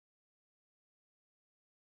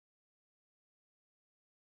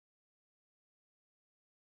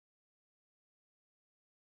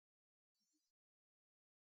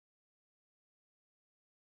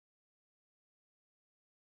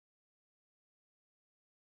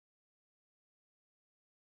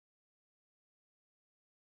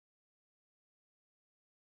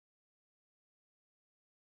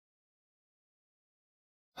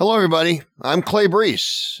Hello, everybody. I'm Clay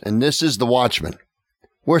Brees, and this is The Watchman.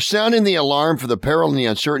 We're sounding the alarm for the peril and the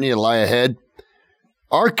uncertainty that lie ahead.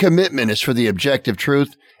 Our commitment is for the objective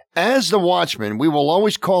truth. As The Watchman, we will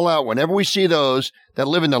always call out whenever we see those that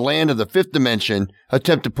live in the land of the fifth dimension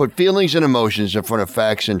attempt to put feelings and emotions in front of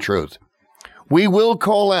facts and truth. We will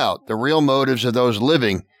call out the real motives of those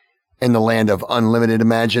living in the land of unlimited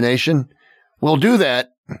imagination. We'll do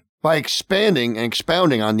that by expanding and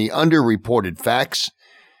expounding on the underreported facts.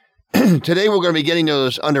 Today, we're going to be getting to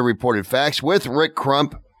those underreported facts with Rick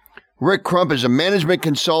Crump. Rick Crump is a management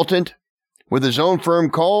consultant with his own firm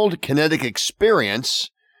called Kinetic Experience,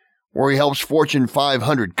 where he helps Fortune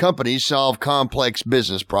 500 companies solve complex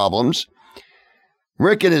business problems.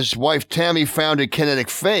 Rick and his wife Tammy founded Kinetic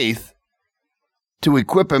Faith to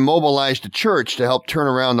equip and mobilize the church to help turn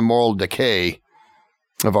around the moral decay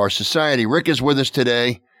of our society. Rick is with us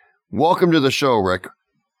today. Welcome to the show, Rick.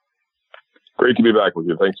 Great to be back with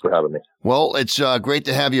you. Thanks for having me. Well, it's great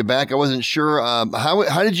to have you back. I wasn't sure.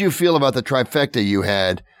 How did you feel about the trifecta you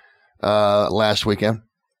had last weekend?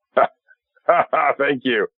 Thank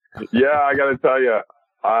you. Yeah, I got to tell you,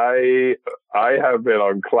 I have been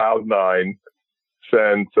on cloud nine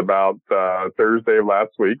since about Thursday of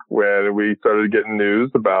last week when we started getting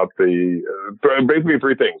news about basically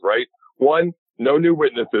three things, right? One, no new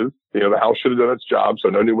witnesses. The House should have done its job, so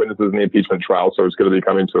no new witnesses in the impeachment trial, so it's going to be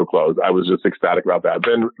coming to a close. I was just ecstatic about that.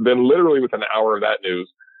 Then literally within an hour of that news,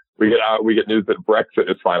 we get news that Brexit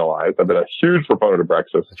is finalized. I've been a huge proponent of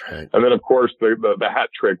Brexit. That's right. And then, of course, the hat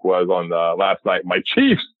trick was on last night. My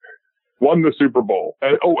Chiefs won the Super Bowl.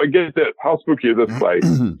 And get this. How spooky is this place?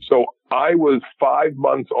 So I was 5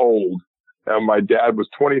 months old, and my dad was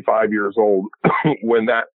 25 years old when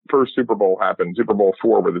that first Super Bowl happened, Super Bowl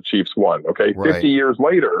IV, where the Chiefs won. Okay. Right. 50 years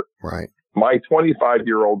later, right. My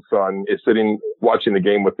 25-year-old son is sitting watching the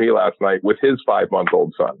game with me last night with his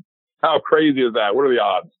 5-month-old son. How crazy is that? What are the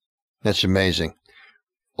odds? That's amazing.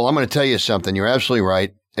 Well, I'm going to tell you something. You're absolutely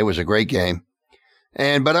right. It was a great game.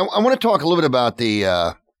 But I want to talk a little bit about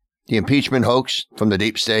the impeachment hoax from the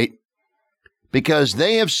deep state, because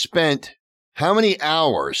they have spent how many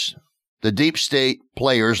hours, the deep state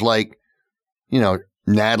players like,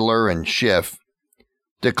 Nadler and Schiff,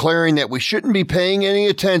 declaring that we shouldn't be paying any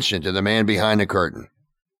attention to the man behind the curtain.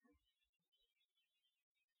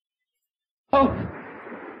 Oh,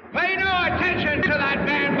 pay no attention to that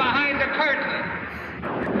man behind the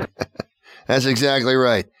curtain. That's exactly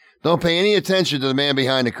right. Don't pay any attention to the man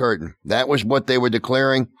behind the curtain. That was what they were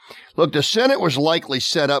declaring. Look, the Senate was likely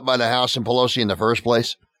set up by the House and Pelosi in the first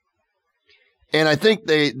place. And I think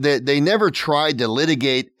they never tried to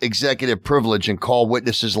litigate executive privilege and call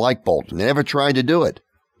witnesses like Bolton. They never tried to do it.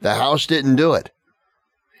 The House didn't do it.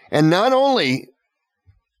 And not only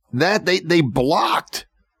that, they blocked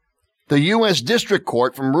the U.S. District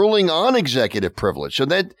Court from ruling on executive privilege. So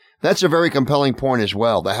that's a very compelling point as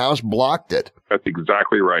well. The House blocked it. That's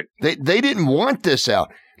exactly right. They didn't want this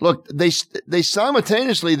out. Look, they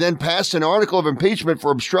simultaneously then passed an article of impeachment for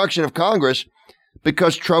obstruction of Congress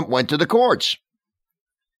because Trump went to the courts.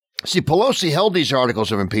 See, Pelosi held these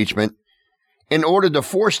articles of impeachment in order to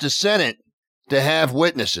force the Senate to have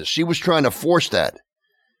witnesses. She was trying to force that.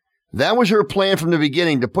 That was her plan from the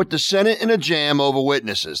beginning, to put the Senate in a jam over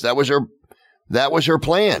witnesses. That was her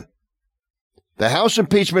plan. The House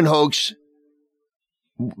impeachment hoax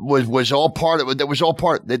was all part of it. That was all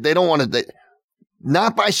part. They don't want to,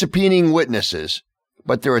 not by subpoenaing witnesses,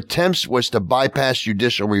 but their attempts was to bypass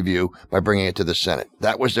judicial review by bringing it to the Senate.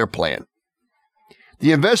 That was their plan.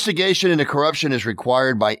 The investigation into corruption is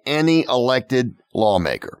required by any elected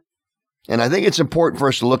lawmaker. And I think it's important for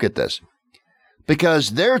us to look at this,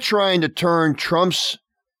 because they're trying to turn Trump's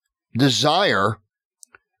desire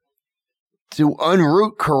to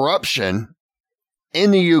unroot corruption in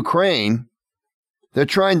the Ukraine. They're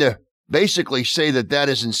trying to basically say that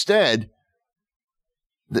is instead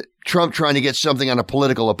Trump trying to get something on a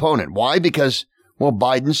political opponent. Why? Because,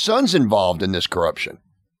 Biden's son's involved in this corruption.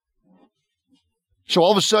 So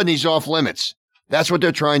all of a sudden he's off limits. That's what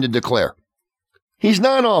they're trying to declare. He's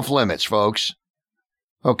not off limits, folks.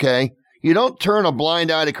 Okay? You don't turn a blind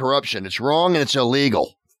eye to corruption. It's wrong and it's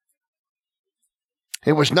illegal.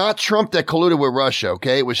 It was not Trump that colluded with Russia,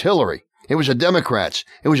 okay? It was Hillary. It was the Democrats.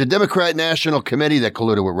 It was a Democrat National Committee that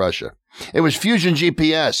colluded with Russia. It was Fusion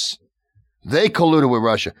GPS. They colluded with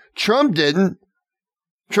Russia. Trump didn't.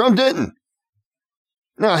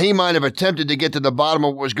 Now, he might have attempted to get to the bottom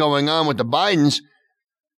of what was going on with the Bidens,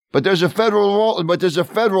 but there's a federal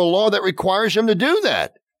law that requires him to do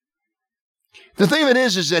that. The thing of it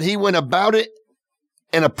is that he went about it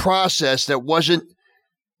in a process that wasn't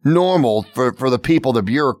normal for the people,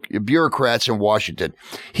 the bureaucrats in Washington.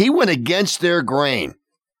 He went against their grain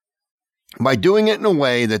by doing it in a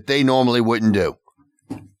way that they normally wouldn't do.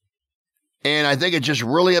 And I think it just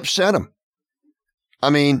really upset him. I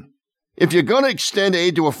mean, if you're going to extend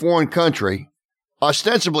aid to a foreign country,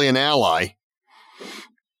 ostensibly an ally,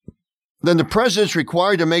 then the president's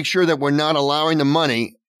required to make sure that we're not allowing the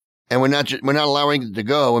money and we're not allowing it to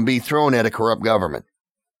go and be thrown at a corrupt government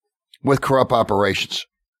with corrupt operations.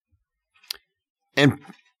 And,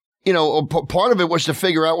 you know, part of it was to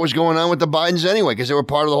figure out what was going on with the Bidens anyway, because they were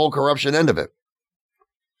part of the whole corruption end of it.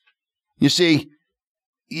 You see,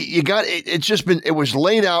 it was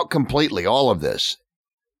laid out completely, all of this.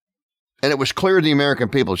 And it was clear to the American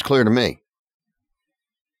people, it's clear to me.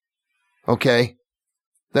 Okay?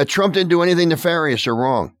 That Trump didn't do anything nefarious or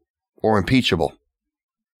wrong or impeachable.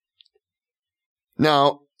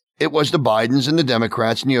 Now, it was the Bidens and the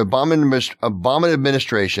Democrats and the Obama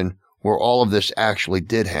administration where all of this actually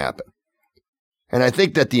did happen. And I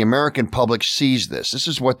think that the American public sees this. This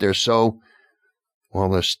is what they're so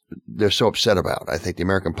upset about. I think the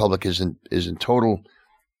American public is in total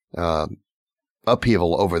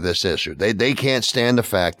upheaval over this issue. They can't stand the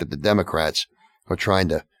fact that the Democrats are trying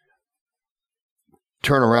to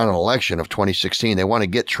turn around an election of 2016. They want to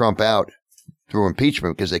get Trump out through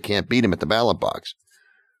impeachment because they can't beat him at the ballot box.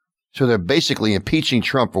 So they're basically impeaching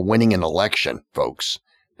Trump for winning an election, folks.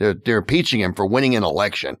 They're impeaching him for winning an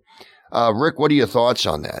election. Rick, what are your thoughts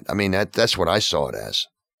on that? I mean, that's what I saw it as.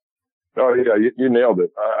 Oh, yeah, you nailed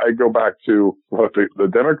it. I go back to what the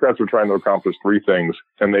Democrats were trying to accomplish three things,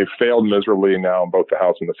 and they failed miserably now in both the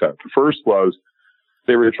House and the Senate. The first was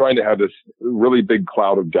they were trying to have this really big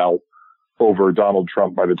cloud of doubt over Donald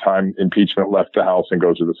Trump by the time impeachment left the House and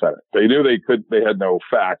goes to the Senate. They knew they had no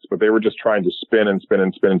facts, but they were just trying to spin and spin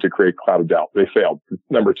and spin to create a cloud of doubt. They failed.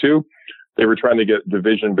 Number two, they were trying to get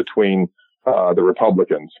division between the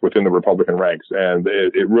Republicans within the Republican ranks. And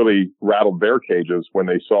it really rattled their cages when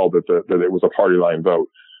they saw that it was a party line vote.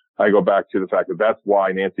 I go back to the fact that that's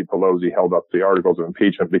why Nancy Pelosi held up the articles of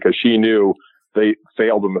impeachment, because she knew they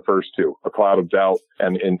failed in the first two, a cloud of doubt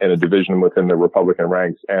and a division within the Republican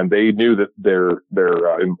ranks. And they knew that their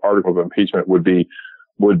articles of impeachment would be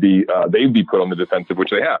they'd be put on the defensive,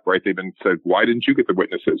 which they have, right? They've been said, why didn't you get the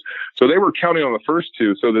witnesses? So they were counting on the first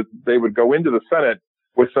two so that they would go into the Senate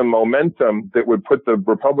with some momentum that would put the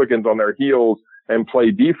Republicans on their heels and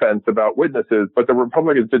play defense about witnesses. But the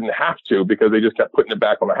Republicans didn't have to, because they just kept putting it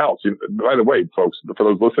back on the House. By the way, folks, for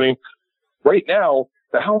those listening, right now,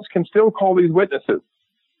 the House can still call these witnesses.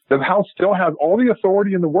 The House still has all the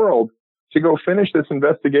authority in the world to go finish this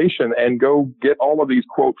investigation and go get all of these,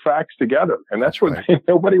 quote, facts together. And that's what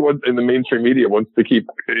nobody in the mainstream media wants to keep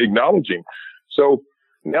acknowledging. So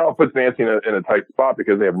now it puts Nancy in a tight spot,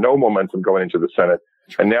 because they have no momentum going into the Senate.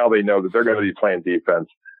 And now they know that they're going to be playing defense.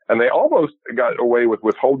 And they almost got away with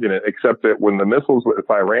withholding it, except that when the missiles with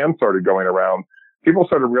Iran started going around, people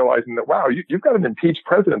started realizing that, wow, you've got an impeached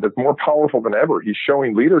president that's more powerful than ever. He's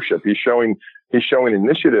showing leadership. He's showing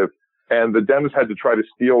initiative. And the Dems had to try to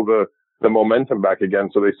steal the momentum back again.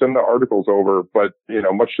 So they send the articles over, but,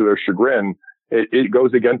 much to their chagrin, it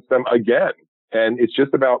goes against them again. And it's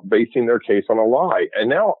just about basing their case on a lie. And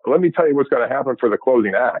now let me tell you what's going to happen for the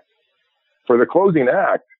closing act. For the closing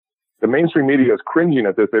act, the mainstream media is cringing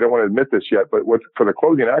at this. They don't want to admit this yet, but for the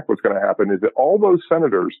closing act, what's going to happen is that all those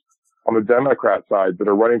senators on the Democrat side that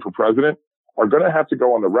are running for president are going to have to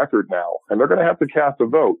go on the record now, and they're going to have to cast a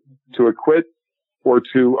vote to acquit or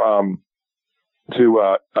to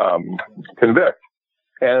convict.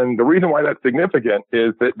 And the reason why that's significant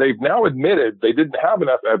is that they've now admitted they didn't have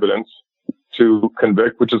enough evidence to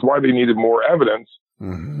convict, which is why they needed more evidence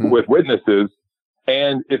with witnesses.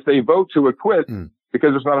 And if they vote to acquit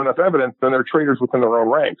because there's not enough evidence, then they're traitors within their own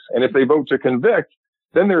ranks. And if they vote to convict,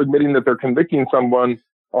 then they're admitting that they're convicting someone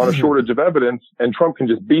on a shortage of evidence, and Trump can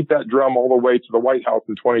just beat that drum all the way to the White House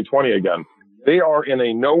in 2020 again. They are in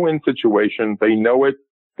a no-win situation. They know it.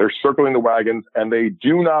 They're circling the wagons, and they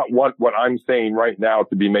do not want what I'm saying right now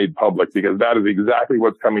to be made public, because that is exactly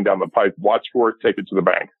what's coming down the pipe. Watch for it. Take it to the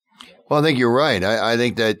bank. Well, I think you're right. I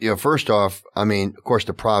think that, first off, of course,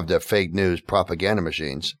 the Pravda fake news propaganda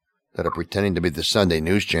machines that are pretending to be the Sunday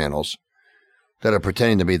news channels, that are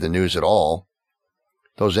pretending to be the news at all,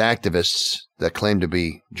 those activists that claim to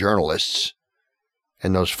be journalists,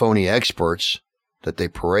 and those phony experts that they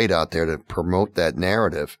parade out there to promote that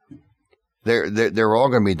narrative, they're all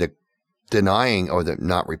going to be denying, or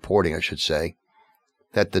not reporting, I should say,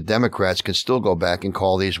 that the Democrats can still go back and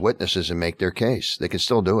call these witnesses and make their case. They can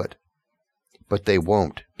still do it. But they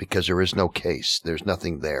won't, because there is no case. There's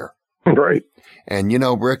nothing there. Right. And,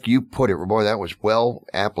 Rick, you put it, boy, that was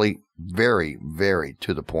aptly, very, very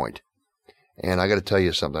to the point. And I got to tell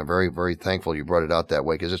you something. I'm very, very thankful you brought it out that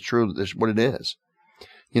way because it's true. This is what it is.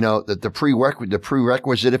 That the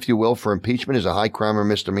prerequisite, if you will, for impeachment is a high crime or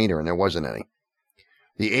misdemeanor, and there wasn't any.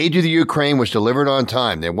 The aid to the Ukraine was delivered on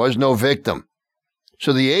time. There was no victim.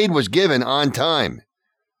 So the aid was given on time,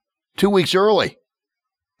 2 weeks early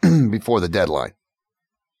before the deadline.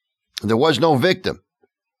 There was no victim.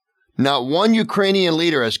 Not one Ukrainian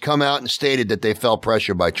leader has come out and stated that they felt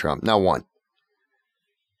pressure by Trump. Not one.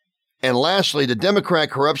 And lastly, the Democrat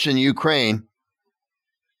corruption in Ukraine,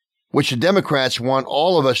 which the Democrats want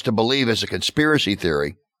all of us to believe is a conspiracy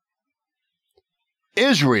theory,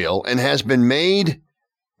 Israel, and has been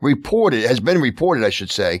reported, I should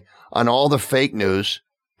say, on all the fake news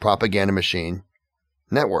propaganda machine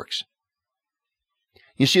networks.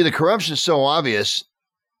 You see, the corruption is so obvious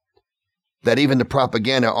that even the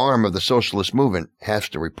propaganda arm of the socialist movement has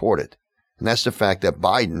to report it. And that's the fact that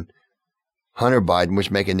Hunter Biden was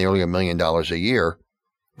making nearly $1 million a year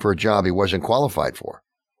for a job he wasn't qualified for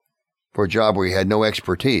a job where he had no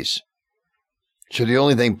expertise. So the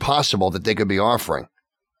only thing possible that they could be offering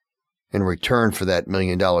in return for that $1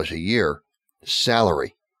 million a year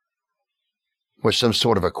salary was some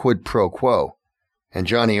sort of a quid pro quo. And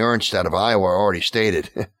Johnny Ernst out of Iowa already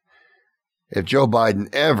stated, if Joe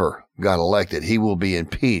Biden ever got elected, he will be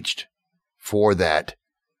impeached for that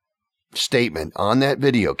statement on that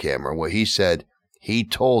video camera where he said he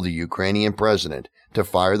told the Ukrainian president to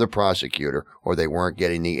fire the prosecutor or they weren't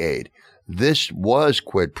getting the aid. This was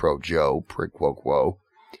quid pro Joe, quid pro quo,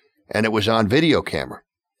 and it was on video camera.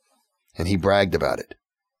 And he bragged about it.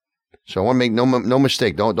 So I want to make no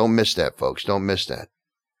mistake. Don't miss that, folks. Don't miss that.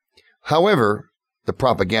 However, the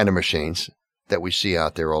propaganda machines that we see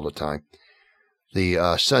out there all the time,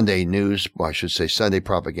 the Sunday news, Sunday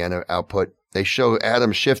propaganda output, they show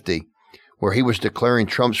Adam Shifty, where he was declaring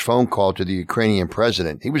Trump's phone call to the Ukrainian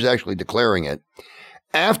president. He was actually declaring it.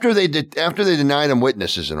 After they denied him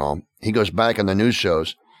witnesses and all, he goes back on the news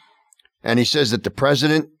shows, and he says that the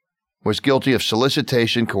president was guilty of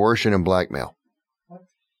solicitation, coercion, and blackmail.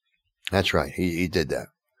 That's right. He did that.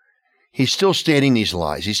 He's still stating these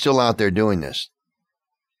lies. He's still out there doing this.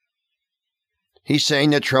 He's saying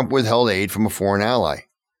that Trump withheld aid from a foreign ally.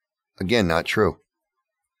 Again, not true.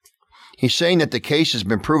 He's saying that the case has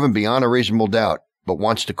been proven beyond a reasonable doubt, but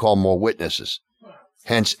wants to call more witnesses.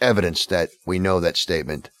 Hence evidence that we know that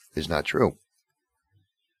statement is not true.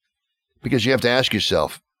 Because you have to ask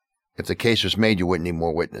yourself, if the case was made, you wouldn't need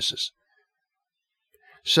more witnesses.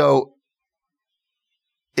 So,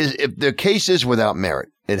 if the case is without merit,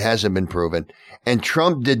 it hasn't been proven, and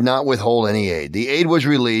Trump did not withhold any aid. The aid was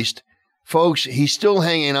released. Folks, he's still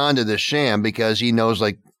hanging on to this sham because he knows,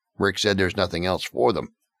 like Rick said, there's nothing else for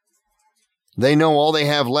them. They know all they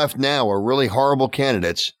have left now are really horrible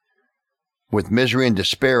candidates with misery and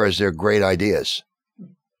despair as their great ideas.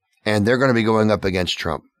 And they're going to be going up against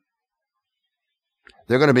Trump.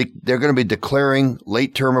 They're going to be declaring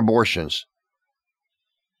late-term abortions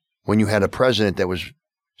when you had a president that was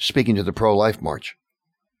speaking to the pro-life march.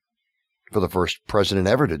 For the first president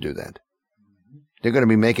ever to do that. They're going to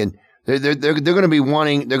be making, they're going to be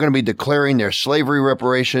wanting, they're going to be declaring their slavery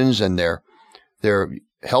reparations and their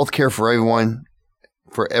health care for everyone,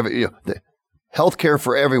 health care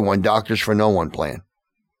for everyone, doctors for no one plan.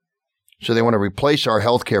 So they want to replace our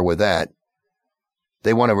health care with that.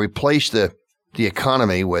 They want to replace the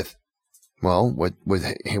economy with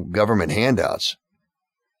government handouts,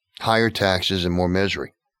 higher taxes and more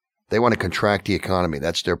misery. They want to contract the economy.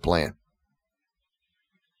 That's their plan.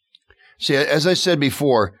 See, as I said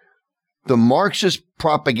before, the Marxist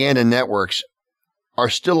propaganda networks are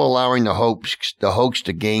still allowing the hoax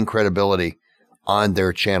to gain credibility on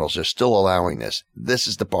their channels. They're still allowing this. This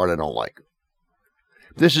is the part I don't like.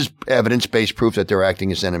 This is evidence-based proof that they're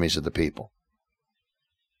acting as enemies of the people.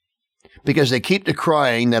 Because they keep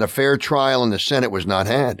decrying that a fair trial in the Senate was not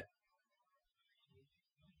had.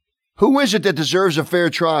 Who is it that deserves a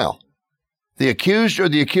fair trial? The accused or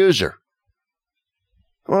the accuser?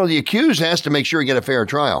 Well, the accused has to make sure he get a fair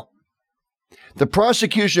trial. The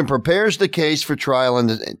prosecution prepares the case for trial in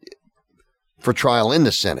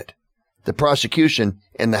the Senate. The prosecution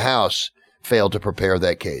in the House failed to prepare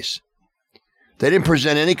that case. They didn't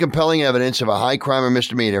present any compelling evidence of a high crime or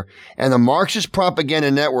misdemeanor, and the Marxist propaganda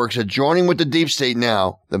networks are joining with the deep state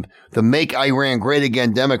now, the Make Iran Great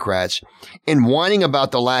Again Democrats, in whining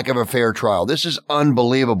about the lack of a fair trial. This is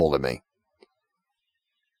unbelievable to me.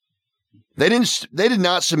 They did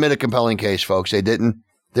not submit a compelling case, folks. They didn't.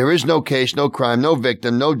 There is no case, no crime, no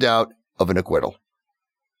victim, no doubt of an acquittal.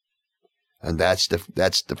 And that's the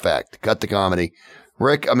fact. Cut the comedy.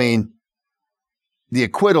 Rick, I mean, the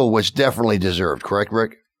acquittal was definitely deserved, correct,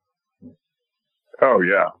 Rick? Oh,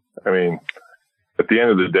 yeah. I mean, at the end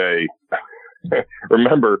of the day,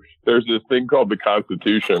 remember, there's this thing called the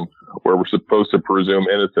Constitution where we're supposed to presume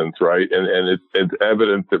innocence, right? And it's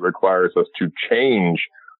evidence that requires us to change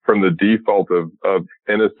from the default of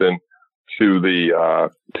innocent to the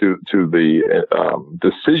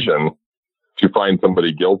decision to find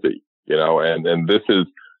somebody guilty, and this is,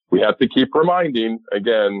 we have to keep reminding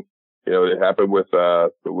again, it happened with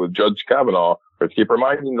Judge Kavanaugh. We have to keep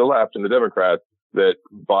reminding the left and the Democrats that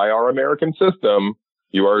by our American system,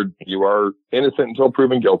 you are innocent until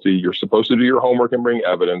proven guilty. You're supposed to do your homework and bring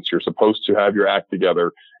evidence. You're supposed to have your act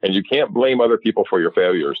together, and you can't blame other people for your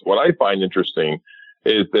failures. What I find interesting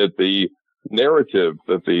is that the narrative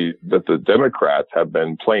that the Democrats have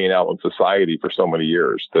been playing out in society for so many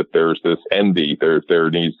years, that there's this envy, there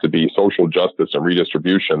needs to be social justice and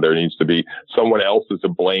redistribution. There needs to be someone else is to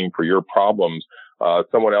blame for your problems.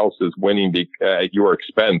 Someone else is winning at your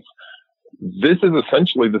expense. This is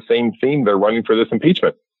essentially the same theme they're running for this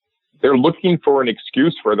impeachment. They're looking for an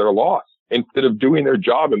excuse for their loss instead of doing their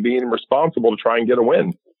job and being responsible to try and get a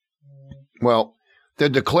win. Well, they're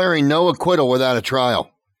declaring no acquittal without a trial.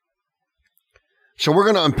 So we're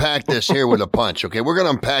going to unpack this here with a punch, okay? We're going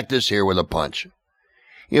to unpack this here with a punch.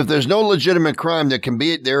 If there's no legitimate crime, there can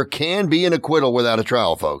be an acquittal without a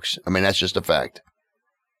trial, folks. I mean, that's just a fact.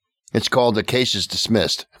 It's called the case is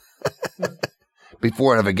dismissed.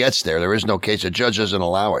 Before it ever gets there, there is no case. The judge doesn't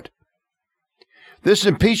allow it. This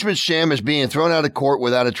impeachment sham is being thrown out of court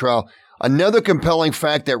without a trial. Another compelling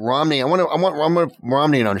fact that Romney, I want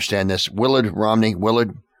Romney to understand this. Willard,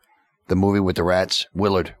 the movie with the rats.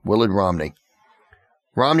 Willard Romney.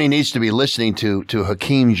 Romney needs to be listening to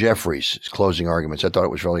Hakeem Jeffries' closing arguments. I thought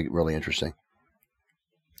it was really, really interesting.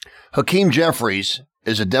 Hakeem Jeffries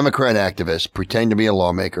is a Democrat activist pretending to be a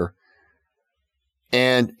lawmaker,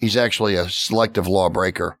 and he's actually a selective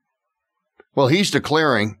lawbreaker. Well, he's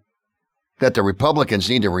declaring that the Republicans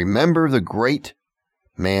need to remember the great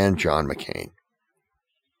man, John McCain,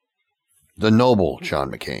 the noble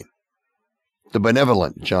John McCain, the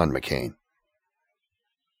benevolent John McCain.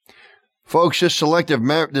 Folks, this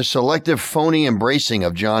selective phony embracing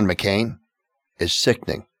of John McCain is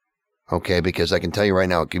sickening, okay? Because I can tell you right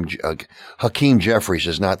now, Hakeem Jeffries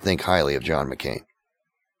does not think highly of John McCain.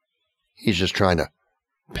 He's just trying to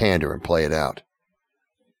pander and play it out.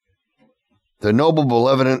 The noble,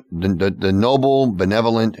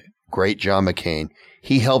 benevolent, great John McCain,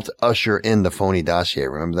 he helped usher in the phony dossier.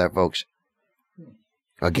 Remember that, folks?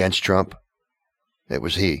 Against Trump. It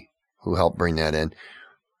was he who helped bring that in.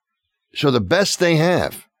 So the best they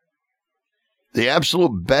have, the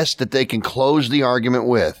absolute best that they can close the argument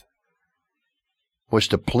with, was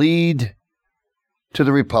to plead to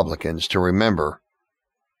the Republicans to remember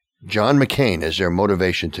John McCain as their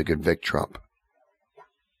motivation to convict Trump.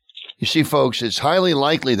 You see, folks, it's highly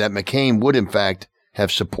likely that McCain would, in fact,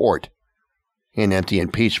 have support in empty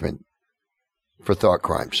impeachment for thought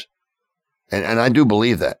crimes. And I do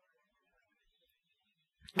believe that.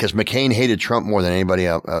 Because McCain hated Trump more than anybody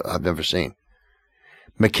I've ever seen.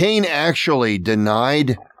 McCain actually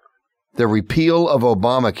denied the repeal of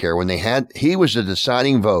Obamacare when he was the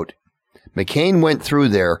deciding vote. McCain went through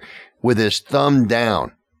there with his thumb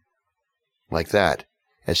down, like that,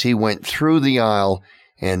 as he went through the aisle,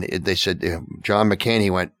 and they said, John McCain, he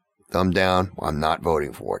went, thumb down, I'm not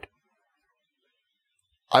voting for it.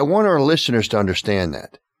 I want our listeners to understand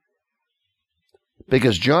that.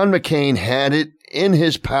 Because John McCain had it in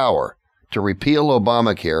his power to repeal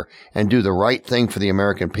Obamacare and do the right thing for the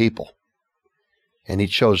American people. And he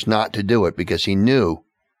chose not to do it because he knew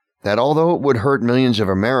that although it would hurt millions of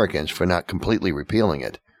Americans for not completely repealing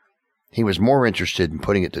it, he was more interested in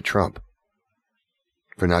putting it to Trump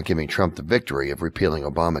for not giving Trump the victory of repealing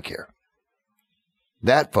Obamacare.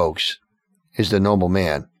 That, folks, is the noble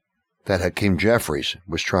man that Hakeem Jeffries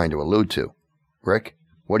was trying to allude to. Rick,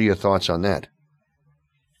 what are your thoughts on that?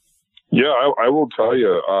 Yeah, I will tell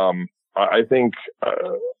you. I think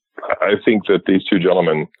that these two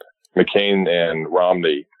gentlemen, McCain and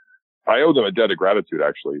Romney, I owe them a debt of gratitude.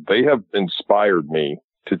 Actually, they have inspired me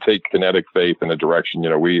to take kinetic faith in a direction.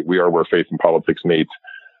 We are where faith and politics meet.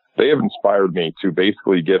 They have inspired me to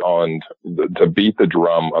basically get on to beat the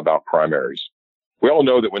drum about primaries. We all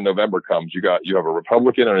know that when November comes, you have a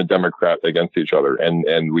Republican and a Democrat against each other,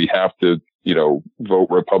 and we have to vote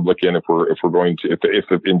Republican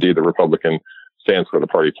if indeed the Republican stands for the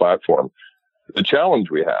party platform. The challenge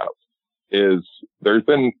we have is there's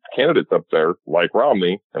been candidates up there like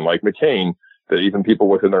Romney and like McCain that even people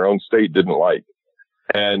within their own state didn't like.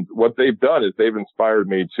 And what they've done is they've inspired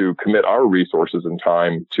me to commit our resources and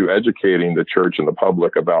time to educating the church and the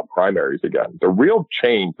public about primaries again. The real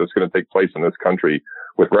change that's going to take place in this country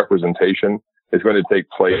with representation is going to take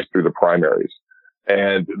place through the primaries.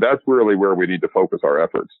 And that's really where we need to focus our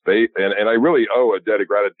efforts. And I really owe a debt of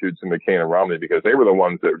gratitude to McCain and Romney, because they were the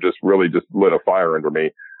ones that just really just lit a fire under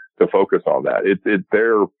me to focus on that.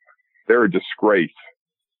 They're a disgrace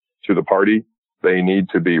to the party. They need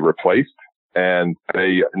to be replaced, and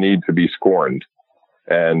they need to be scorned.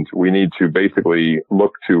 And we need to basically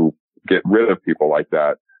look to get rid of people like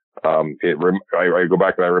that. I go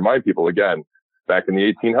back and I remind people again, back in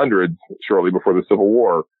the 1800s, shortly before the Civil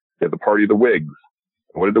War, you had the party of the Whigs.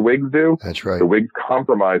 What did the Whigs do? That's right. The Whigs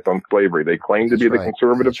compromised on slavery. They claimed to be the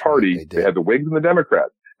conservative party. They had the Whigs and the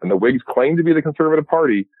Democrats, and the Whigs claimed to be the conservative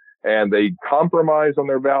party, and they compromised on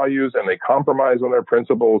their values and they compromised on their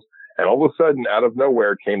principles. And all of a sudden, out of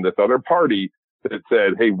nowhere came this other party that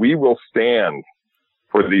said, hey, we will stand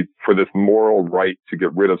for this moral right to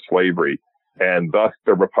get rid of slavery. And thus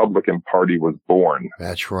the Republican Party was born.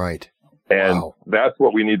 That's right. And That's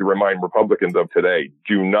what we need to remind Republicans of today.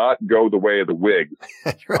 Do not go the way of the Whigs.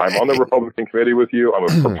 Right. I'm on the Republican committee with you. I'm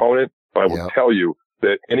a proponent, but I will tell you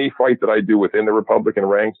that any fight that I do within the Republican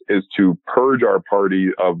ranks is to purge our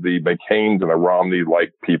party of the McCains and the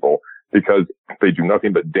Romney-like people, because they do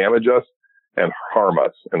nothing but damage us and harm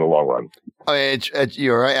us in the long run.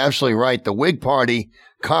 You're absolutely right. The Whig Party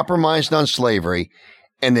compromised on slavery,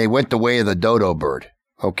 and they went the way of the dodo bird.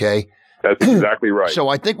 Okay? That's exactly right. So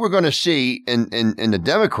I think we're going to see in the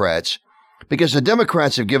Democrats, because the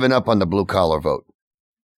Democrats have given up on the blue-collar vote.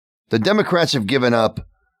 The Democrats have given up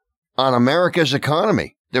on America's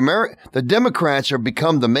economy. The Democrats have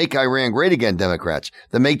become the Make Iran Great Again Democrats,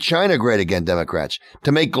 the Make China Great Again Democrats,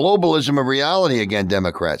 to make globalism a reality again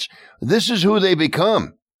Democrats. This is who they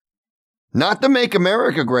become. Not to make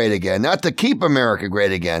America great again, not to keep America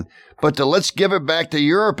great again, but to let's give it back to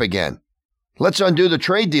Europe again. Let's undo the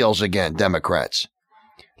trade deals again, Democrats.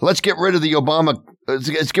 Let's get rid of the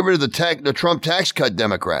let's get rid of the Trump tax cut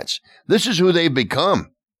Democrats. This is who they've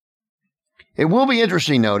become. It will be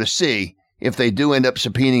interesting, though, to see if they do end up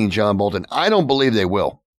subpoenaing John Bolton. I don't believe they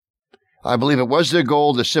will. I believe it was their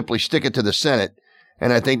goal to simply stick it to the Senate.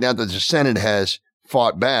 And I think now that the Senate has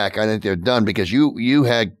fought back, I think they're done, because you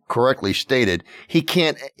had correctly stated he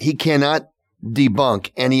cannot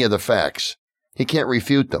debunk any of the facts. He can't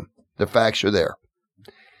refute them. The facts are there.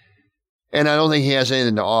 And I don't think he has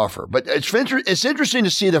anything to offer. But it's interesting to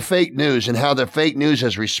see the fake news and how the fake news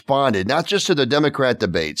has responded, not just to the Democrat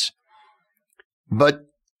debates, but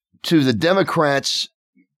to the Democrats'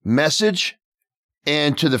 message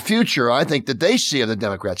and to the future, I think, that they see of the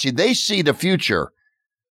Democrats. See, they see the future.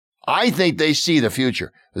 I think they see the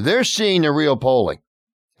future. They're seeing the real polling,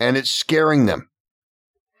 and it's scaring them.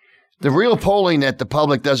 The real polling that the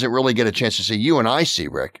public doesn't really get a chance to see, you and I see,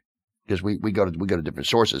 Rick, because we go to different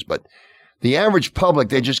sources, but the average public,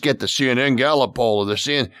 they just get the CNN Gallup poll or the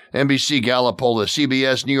NBC Gallup poll, the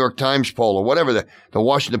CBS New York Times poll, or whatever, the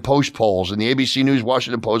Washington Post polls and the ABC News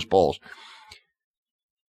Washington Post polls.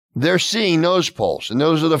 They're seeing those polls, and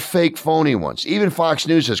those are the fake, phony ones. Even Fox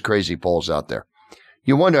News has crazy polls out there.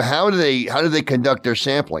 You wonder, how do they conduct their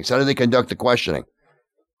samplings? How do they conduct the questioning?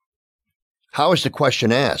 How is the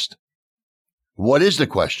question asked? What is the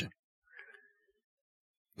question?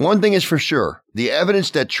 One thing is for sure, the evidence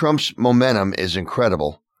that Trump's momentum is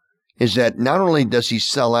incredible is that not only does he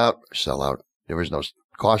sell out, there was no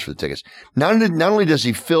cost for the tickets, not only does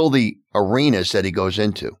he fill the arenas that he goes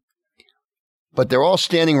into, but they're all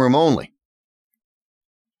standing room only.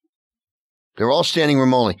 They're all standing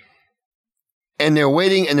room only. And they're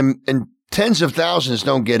waiting, and tens of thousands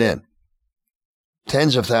don't get in.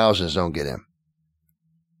 Tens of thousands don't get in.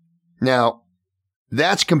 Now,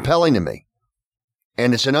 that's compelling to me.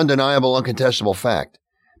 And it's an undeniable, uncontestable fact.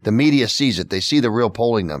 The media sees it. They see the real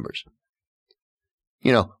polling numbers.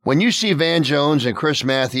 You know, when you see Van Jones and Chris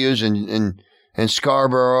Matthews and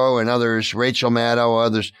Scarborough and others, Rachel Maddow,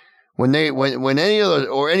 others, when any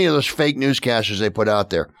of those fake newscasters they put out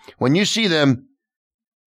there, when you see them,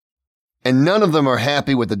 and none of them are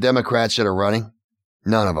happy with the Democrats that are running,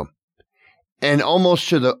 none of them, and almost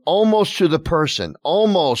to the person,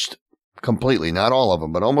 almost completely, not all of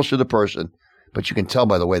them, but almost to the person. But you can tell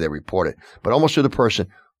by the way they report it. But almost to the person,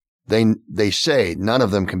 they say none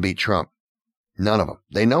of them can beat Trump. None of them.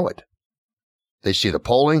 They know it. They see the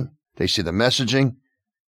polling, they see the messaging,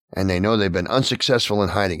 and they know they've been unsuccessful in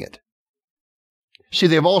hiding it. See,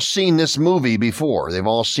 they've all seen this movie before. They've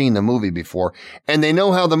all seen the movie before, and they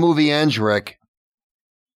know how the movie ends, Rick.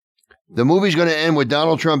 The movie's going to end with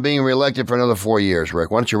Donald Trump being reelected for another 4 years,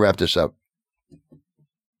 Rick. Why don't you wrap this up?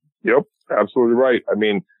 Yep, absolutely right. I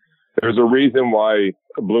mean, there's a reason why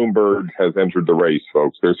Bloomberg has entered the race,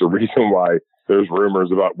 folks. There's a reason why there's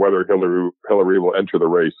rumors about whether Hillary will enter the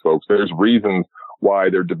race, folks. There's reasons why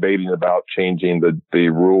they're debating about changing the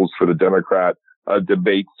rules for the Democrat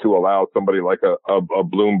debates to allow somebody like a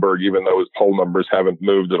Bloomberg, even though his poll numbers haven't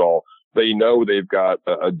moved at all. They know they've got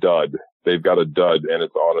a dud. They've got a dud, and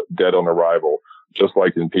it's dead on arrival, just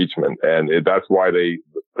like impeachment. And that's why they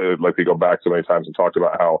go back so many times and talked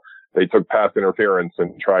about how they took pass interference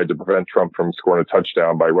and tried to prevent Trump from scoring a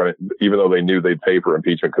touchdown by running, even though they knew they'd pay for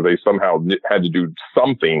impeachment, because they somehow had to do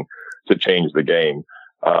something to change the game.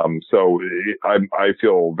 So I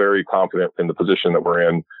feel very confident in the position that we're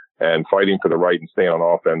in, and fighting for the right and staying on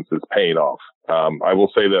offense is paying off. I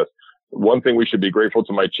will say this. One thing we should be grateful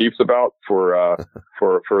to my Chiefs about for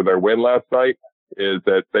their win last night is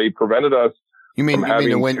that they prevented us from having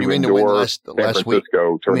to endure last San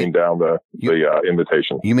Francisco turning down the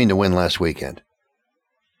invitation. You mean to win last weekend?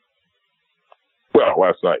 Well,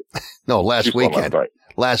 last night. No, last weekend.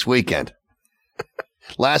 Last weekend.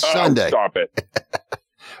 Last Sunday. Stop it.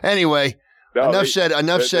 Anyway. No, enough said.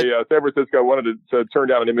 San Francisco wanted to turn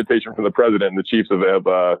down an invitation from the president, and the Chiefs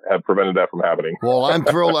have prevented that from happening. Well, I'm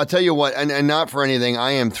thrilled. I'll tell you what, and not for anything,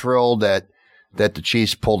 I am thrilled that the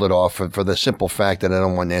Chiefs pulled it off for the simple fact that I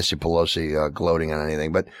don't want Nancy Pelosi gloating on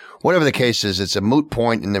anything. But whatever the case is, it's a moot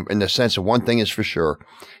point in the sense of one thing is for sure,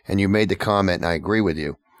 and you made the comment, and I agree with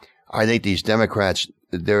you. I think these Democrats,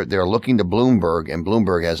 they're looking to Bloomberg, and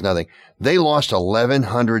Bloomberg has nothing. They lost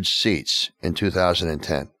 1,100 seats in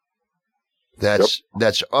 2010.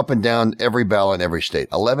 That's up and down every ballot in every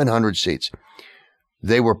state. 1,100 seats.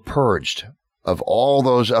 They were purged of all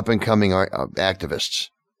those up and coming activists,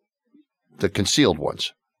 the concealed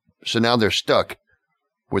ones. So now they're stuck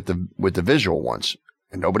with the visual ones,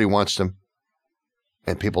 and nobody wants them,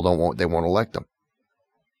 and people won't elect them.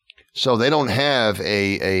 So they don't have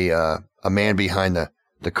a man behind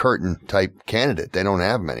the curtain type candidate. They don't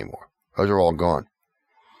have them anymore. Those are all gone.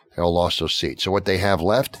 They all lost those seats. So what they have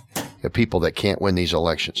left are people that can't win these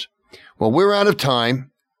elections. Well, we're out of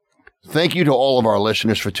time. Thank you to all of our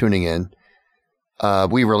listeners for tuning in.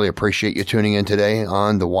 We really appreciate you tuning in today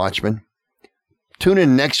on The Watchman. Tune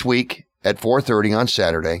in next week at 4:30 on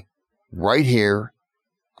Saturday, right here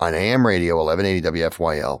on AM Radio 1180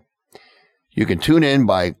 WFYL. You can tune in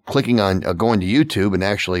by clicking on, going to YouTube and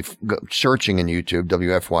actually searching in YouTube,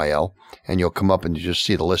 WFYL, and you'll come up and you just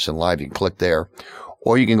see the listen live. You can click there.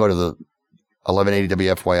 Or you can go to the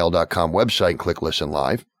 1180WFYL.com website and click listen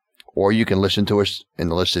live. Or you can listen to us in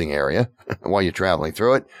the listening area while you're traveling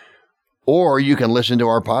through it. Or you can listen to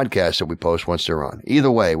our podcasts that we post once they're on. Either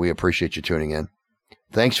way, we appreciate you tuning in.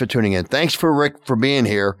 Thanks for tuning in. Thanks for Rick for being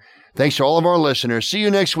here. Thanks to all of our listeners. See you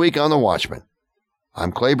next week on The Watchman.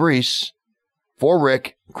 I'm Clay Brees. For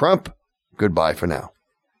Rick Crump, goodbye for now.